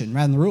exception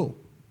rather than the rule.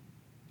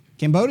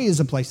 Cambodia is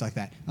a place like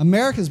that.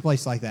 America is a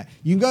place like that.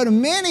 You can go to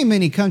many,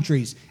 many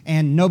countries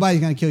and nobody's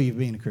going to kill you for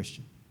being a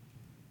Christian.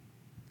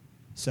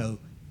 So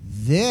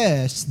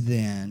this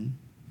then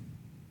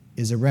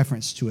is a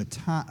reference to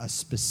a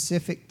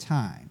specific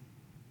time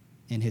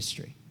in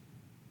history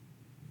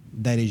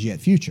that is yet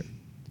future.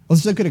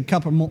 Let's look at a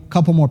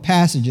couple more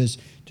passages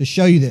to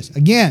show you this.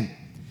 Again,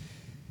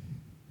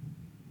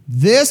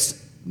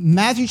 this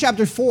Matthew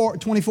chapter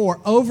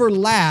 24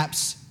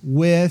 overlaps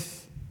with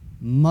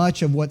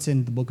much of what's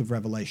in the book of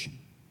Revelation.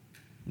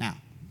 Now,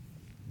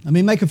 let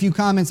me make a few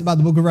comments about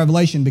the book of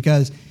Revelation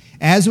because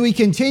as we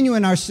continue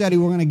in our study,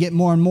 we're going to get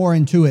more and more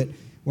into it.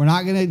 We're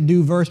not going to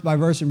do verse by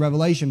verse in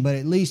Revelation, but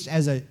at least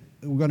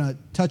we're going to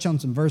touch on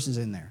some verses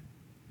in there.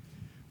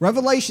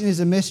 Revelation is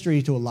a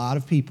mystery to a lot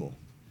of people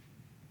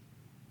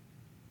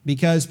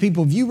because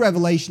people view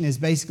Revelation as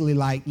basically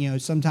like,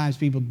 sometimes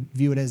people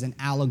view it as an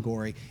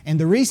allegory. And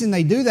the reason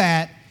they do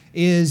that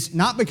is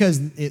not because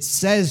it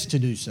says to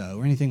do so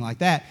or anything like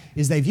that,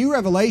 is they view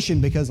Revelation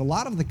because a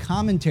lot of the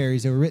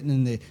commentaries that were written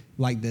in the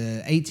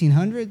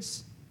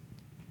 1800s,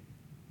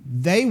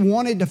 they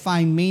wanted to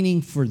find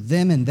meaning for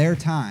them in their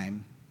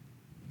time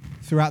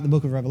throughout the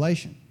book of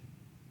Revelation.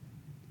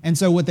 And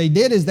so what they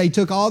did is they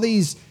took all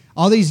these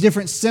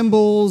different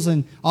symbols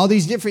and all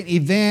these different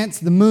events,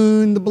 the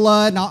moon, the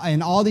blood,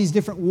 and all these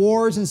different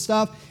wars and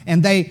stuff,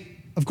 and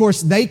of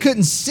course, they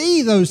couldn't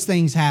see those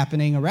things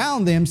happening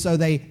around them, so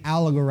they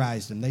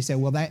allegorized them. They said,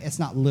 well, it's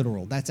not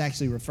literal. That's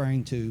actually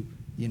referring to,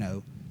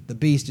 the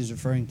beast is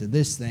referring to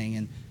this thing,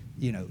 and,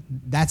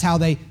 that's how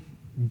they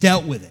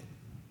dealt with it.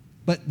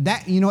 But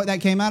that, what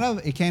that came out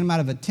of? It came out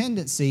of a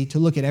tendency to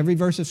look at every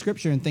verse of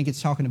Scripture and think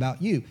it's talking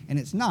about you, and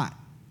it's not.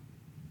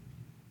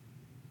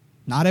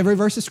 Not every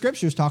verse of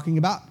Scripture is talking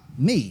about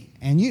me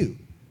and you.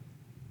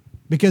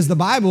 Because the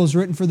Bible is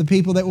written for the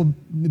people that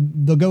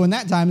they'll go in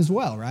that time as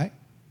well, right?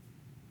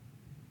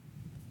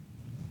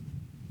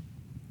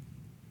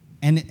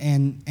 And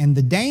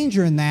the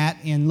danger in that,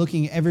 in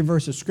looking at every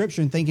verse of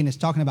Scripture and thinking it's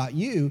talking about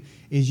you,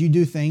 is you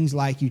do things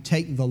like you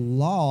take the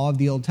law of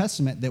the Old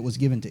Testament that was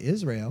given to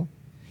Israel,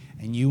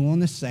 and you want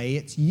to say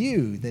it's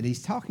you that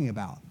he's talking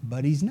about,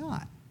 but he's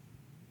not.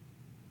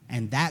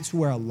 And that's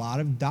where a lot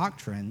of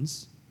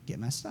doctrines get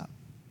messed up.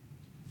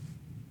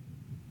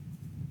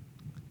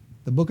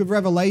 The book of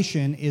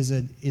Revelation is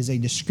a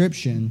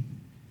description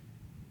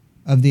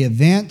of the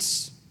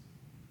events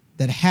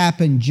that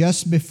happened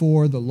just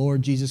before the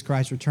Lord Jesus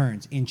Christ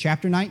returns. In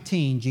chapter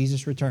 19,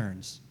 Jesus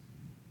returns.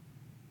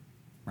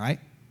 Right?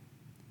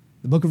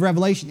 The book of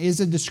Revelation is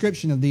a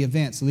description of the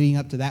events leading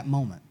up to that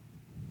moment.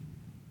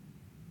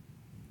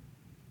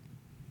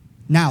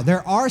 Now,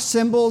 there are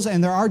symbols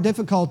and there are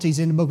difficulties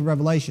in the book of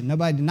Revelation.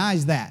 Nobody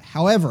denies that.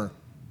 However,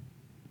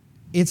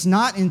 it's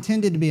not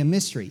intended to be a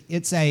mystery.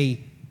 It's a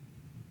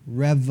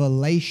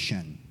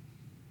revelation.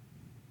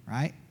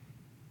 Right?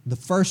 The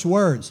first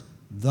words,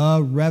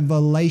 the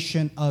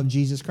revelation of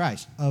Jesus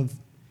Christ.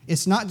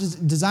 It's not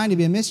just designed to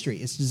be a mystery.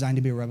 It's designed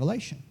to be a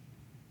revelation.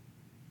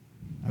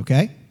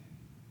 Okay?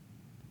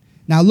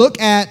 Now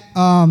look at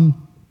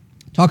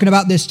talking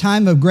about this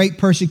time of great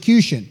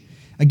persecution.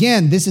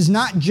 Again, this is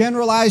not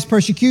generalized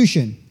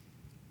persecution.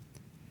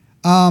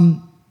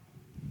 Can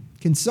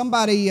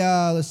somebody,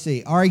 let's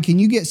see. Ari, can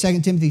you get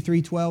 2 Timothy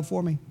 3:12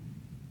 for me?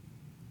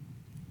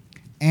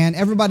 And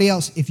everybody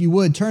else, if you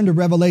would, turn to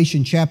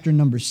Revelation chapter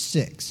number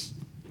 6.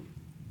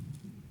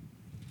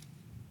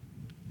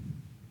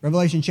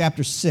 Revelation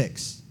chapter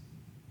 6.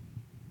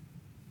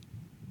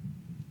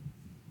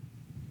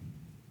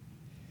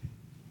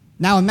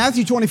 Now in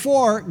Matthew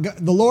 24,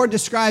 the Lord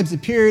describes a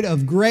period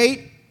of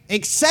great,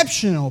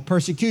 exceptional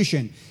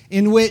persecution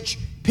in which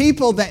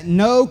people that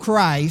know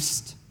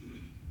Christ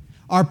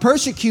are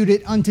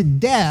persecuted unto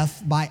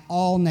death by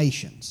all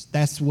nations.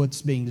 That's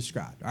what's being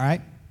described, all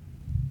right?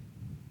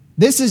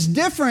 This is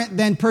different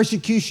than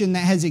persecution that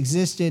has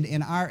existed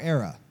in our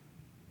era,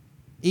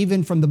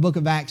 even from the book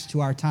of Acts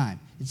to our time.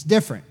 It's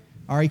different.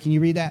 Ari, can you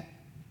read that?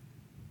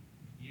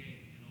 Yea,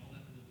 and all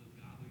that will live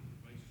godly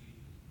for Christ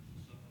Jesus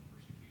will suffer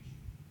persecution.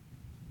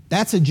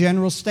 That's a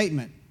general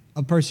statement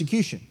of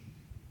persecution.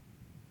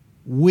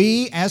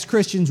 We, as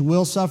Christians,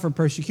 will suffer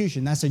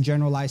persecution. That's a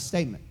generalized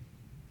statement.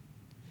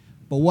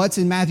 But what's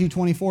in Matthew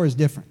 24 is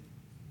different.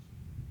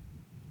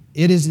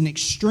 It is an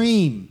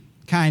extreme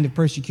kind of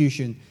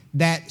persecution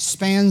that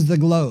spans the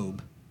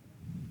globe.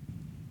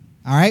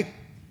 All right?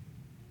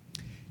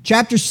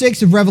 Chapter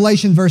 6 of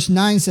Revelation, verse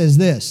 9 says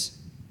this,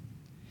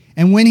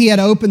 "And when he had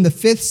opened the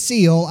fifth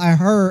seal,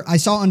 I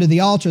saw under the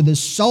altar the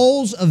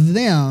souls of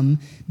them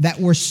that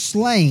were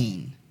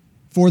slain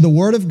for the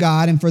word of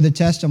God and for the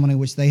testimony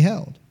which they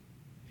held.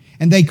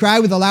 And they cried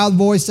with a loud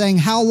voice, saying,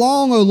 How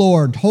long, O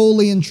Lord,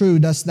 holy and true,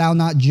 dost thou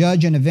not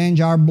judge and avenge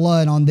our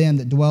blood on them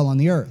that dwell on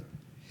the earth?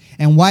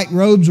 And white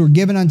robes were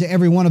given unto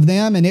every one of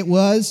them, and it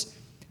was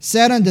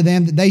said unto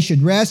them that they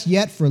should rest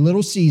yet for a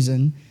little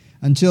season,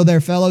 until their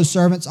fellow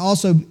servants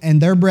also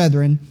and their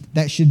brethren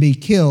that should be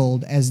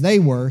killed as they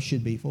were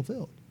should be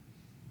fulfilled."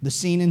 The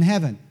scene in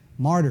heaven,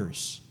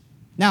 martyrs.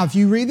 Now, if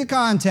you read the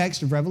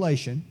context of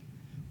Revelation,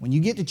 when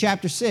you get to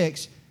chapter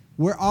 6,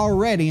 we're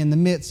already in the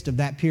midst of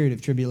that period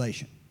of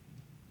tribulation.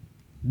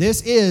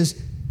 This is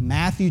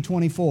Matthew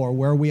 24,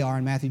 where we are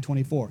in Matthew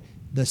 24.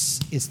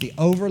 It's the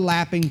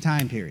overlapping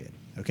time period,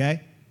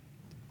 okay?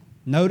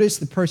 Notice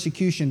the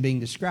persecution being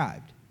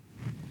described.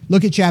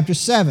 Look at chapter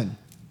 7,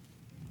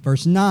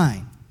 verse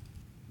 9.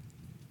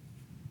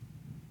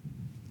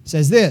 It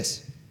says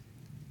this,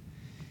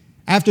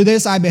 "After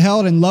this I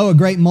beheld, and lo, a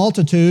great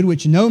multitude,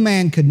 which no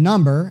man could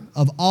number,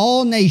 of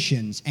all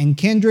nations and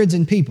kindreds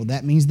and people."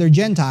 That means they're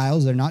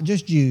Gentiles, they're not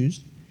just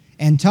Jews.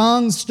 "And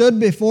tongues stood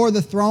before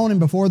the throne and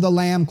before the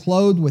Lamb,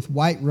 clothed with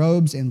white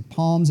robes and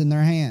palms in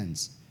their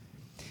hands.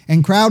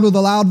 And cried with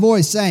a loud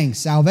voice, saying,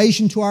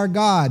 Salvation to our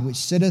God, which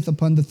sitteth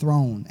upon the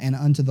throne, and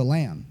unto the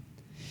Lamb.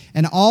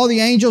 And all the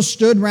angels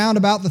stood round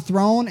about the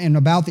throne and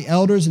about the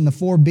elders and the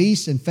four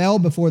beasts, and fell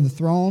before the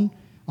throne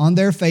on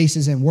their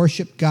faces and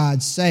worshipped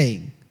God,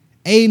 saying,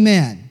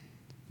 Amen.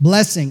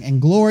 Blessing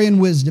and glory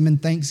and wisdom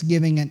and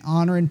thanksgiving and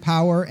honor and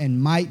power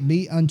and might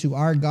be unto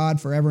our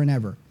God forever and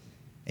ever.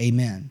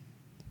 Amen.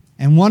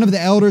 And one of the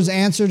elders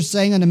answered,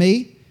 saying unto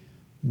me,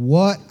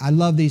 I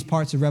love these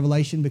parts of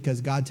Revelation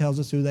because God tells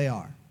us who they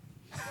are.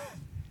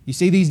 You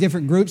see these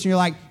different groups and you're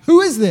like,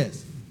 who is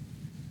this?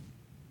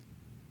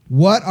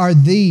 What are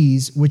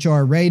these which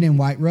are arrayed in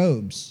white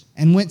robes?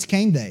 And whence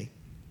came they?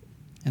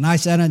 And I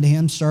said unto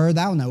him, Sir,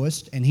 thou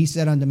knowest. And he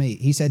said to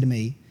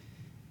me,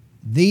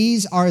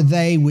 These are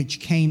they which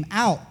came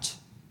out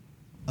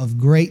of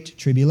great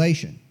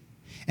tribulation,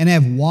 and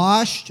have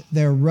washed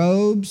their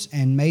robes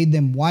and made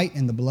them white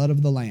in the blood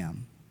of the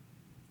Lamb.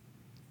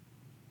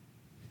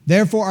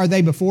 Therefore are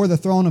they before the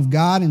throne of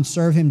God, and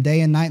serve him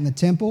day and night in the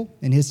temple,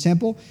 in his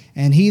temple.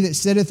 And he that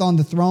sitteth on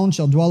the throne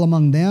shall dwell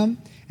among them,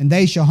 and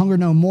they shall hunger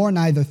no more,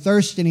 neither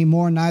thirst any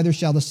more, neither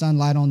shall the sun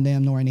light on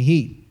them, nor any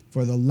heat.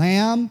 For the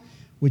Lamb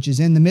which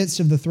is in the midst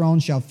of the throne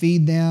shall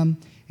feed them,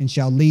 and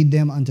shall lead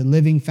them unto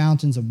living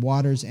fountains of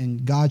waters,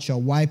 and God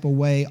shall wipe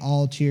away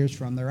all tears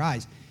from their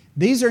eyes.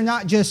 These are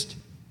not just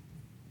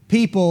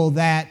people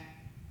that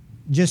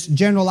just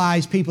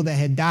generalized people that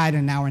had died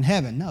and now are in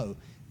heaven. No,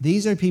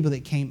 these are people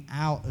that came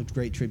out of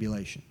great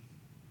tribulation.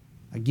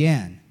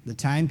 Again, the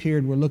time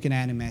period we're looking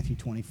at in Matthew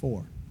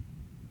 24.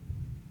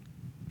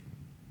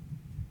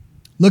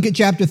 Look at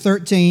chapter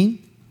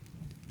 13.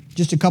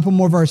 Just a couple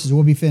more verses,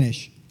 we'll be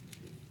finished,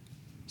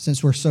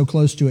 since we're so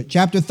close to it.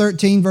 Chapter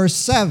 13, verse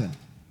 7.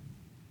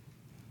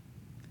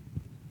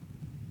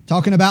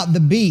 Talking about the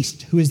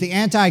beast, who is the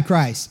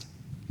Antichrist.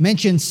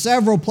 Mentioned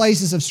several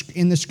places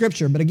in the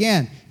Scripture, but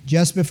again,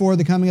 just before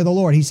the coming of the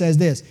Lord, he says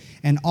this,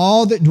 And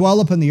all that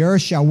dwell upon the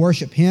earth shall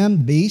worship him,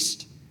 the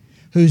beast,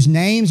 whose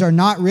names are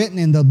not written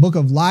in the book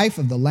of life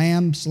of the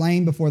Lamb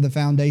slain before the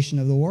foundation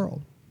of the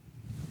world.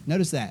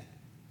 Notice that.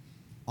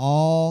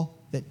 All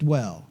that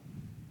dwell.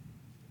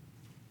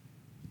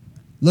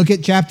 Look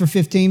at chapter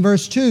 15,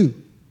 verse 2.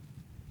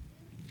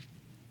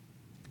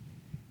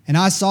 And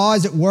I saw,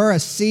 as it were, a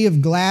sea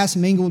of glass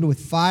mingled with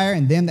fire,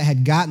 and them that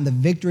had gotten the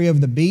victory over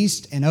the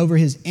beast, and over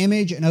his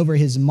image, and over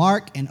his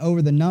mark, and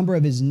over the number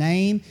of his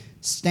name,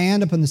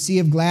 stand upon the sea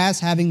of glass,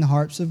 having the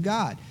harps of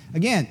God.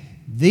 Again,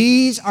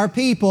 these are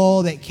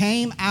people that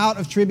came out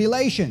of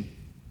tribulation.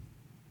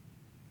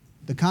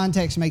 The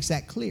context makes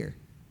that clear.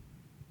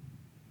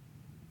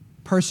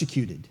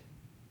 Persecuted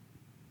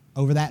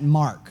over that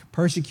mark.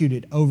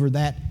 Persecuted over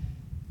that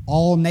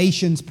all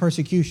nations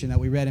persecution that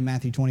we read in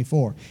Matthew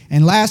 24.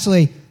 And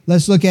lastly,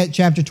 let's look at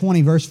chapter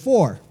 20, verse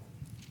 4.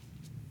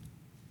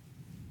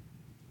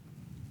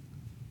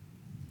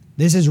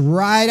 This is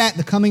right at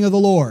the coming of the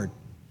Lord.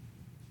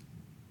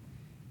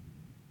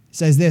 It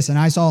says this, And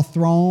I saw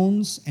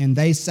thrones, and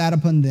they sat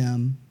upon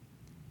them,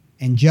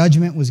 and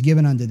judgment was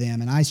given unto them.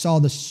 And I saw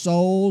the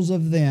souls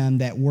of them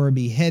that were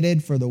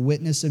beheaded for the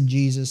witness of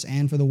Jesus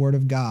and for the word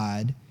of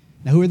God.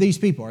 Now, who are these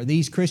people? Are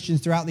these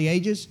Christians throughout the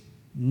ages?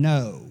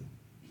 No.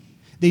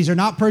 These are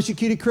not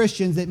persecuted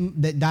Christians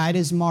that died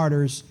as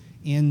martyrs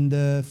in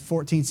the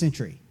 14th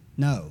century.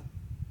 No.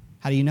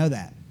 How do you know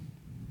that?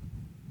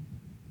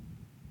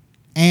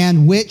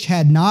 And which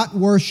had not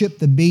worshipped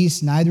the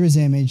beast, neither his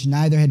image,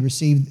 neither had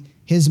received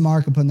his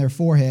mark upon their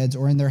foreheads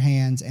or in their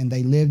hands, and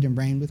they lived and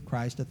reigned with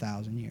Christ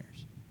 1,000 years.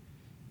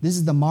 This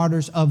is the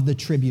martyrs of the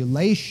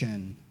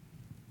tribulation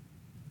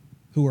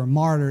who were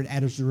martyred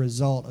as a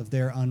result of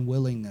their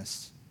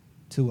unwillingness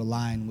to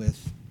align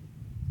with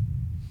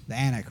the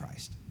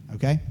Antichrist.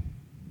 Okay?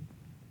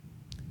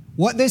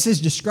 What this is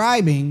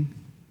describing,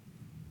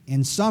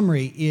 in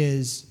summary,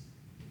 is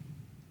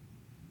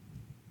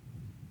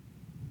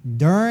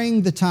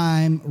during the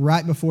time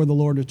right before the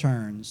Lord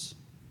returns,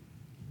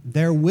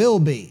 there will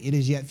be, it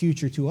is yet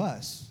future to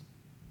us,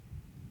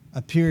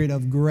 a period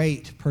of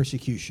great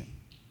persecution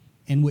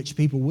in which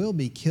people will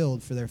be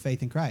killed for their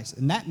faith in Christ.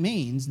 And that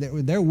means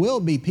that there will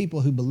be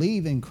people who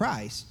believe in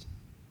Christ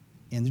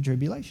in the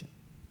tribulation.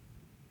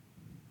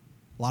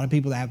 A lot of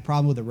people that have a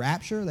problem with the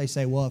rapture, they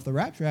say, well, if the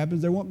rapture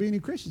happens, there won't be any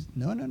Christians.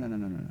 No.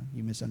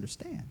 You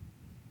misunderstand.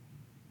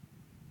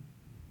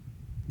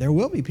 There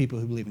will be people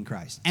who believe in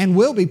Christ and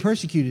will be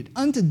persecuted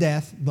unto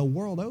death the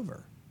world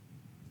over.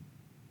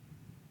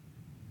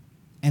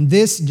 And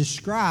this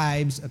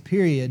describes a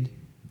period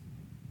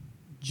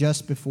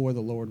just before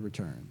the Lord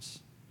returns,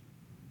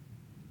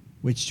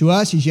 which to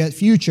us is yet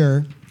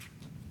future,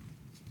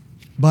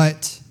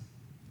 but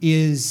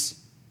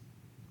is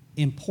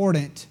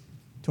important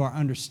to our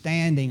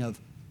understanding of,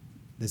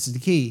 this is the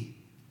key,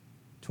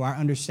 to our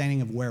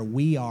understanding of where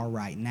we are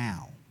right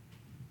now.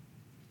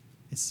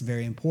 It's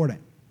very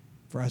important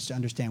for us to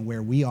understand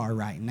where we are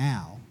right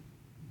now,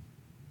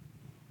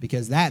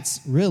 because that's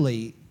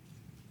really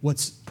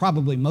what's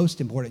probably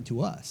most important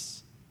to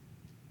us.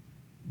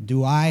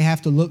 Do I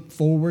have to look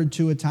forward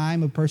to a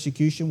time of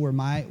persecution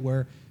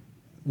where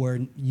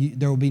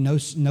there will be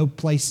no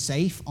place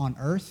safe on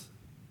earth?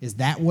 Is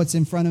that what's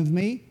in front of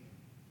me?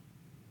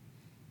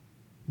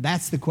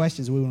 That's the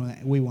questions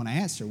we want to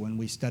answer when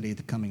we study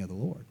the coming of the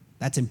Lord.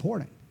 That's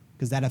important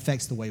because that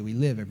affects the way we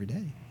live every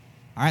day.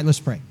 All right, let's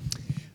pray.